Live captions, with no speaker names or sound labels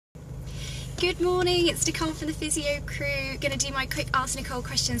Good morning, it's Nicole from the Physio crew. Going to do my quick Ask Nicole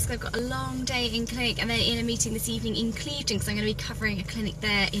questions because I've got a long day in clinic and then in a meeting this evening in Clevedon because I'm going to be covering a clinic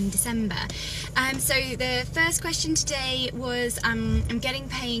there in December. So the first question today was I'm getting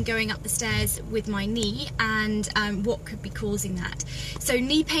pain going up the stairs with my knee and what could be causing that. So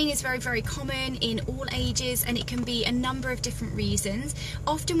knee pain is very common in all ages and it can be a number of different reasons.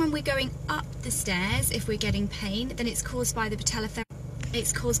 Often when we're going up the stairs, if we're getting pain, then it's caused by the patellofemoral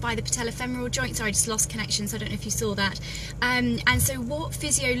joint. Sorry, I just lost connection, so I don't know if you saw that. And so what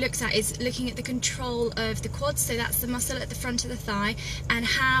physio looks at is looking at the control of the quads, so that's the muscle at the front of the thigh, and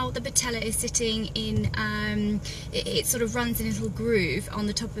how the patella is sitting in, it sort of runs in a little groove on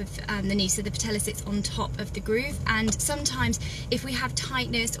the top of the knee, so the patella sits on top of the groove. And sometimes if we have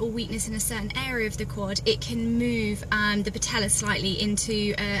tightness or weakness in a certain area of the quad, it can move the patella slightly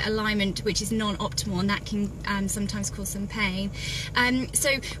into alignment which is non-optimal, and that can sometimes cause some pain.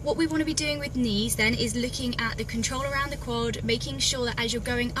 So what we want to be doing with knees then is looking at the control around the quad, making sure that as you're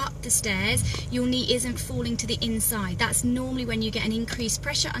going up the stairs, your knee isn't falling to the inside. That's normally when you get an increased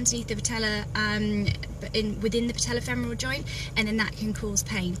pressure underneath the patella, within the patellofemoral joint, and then that can cause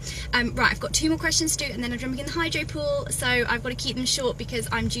pain. Right, I've got 2 more questions to do and then I'm jumping in the hydro pool, so I've got to keep them short because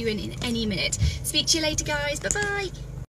I'm due in any minute. Speak to you later, guys. Bye bye.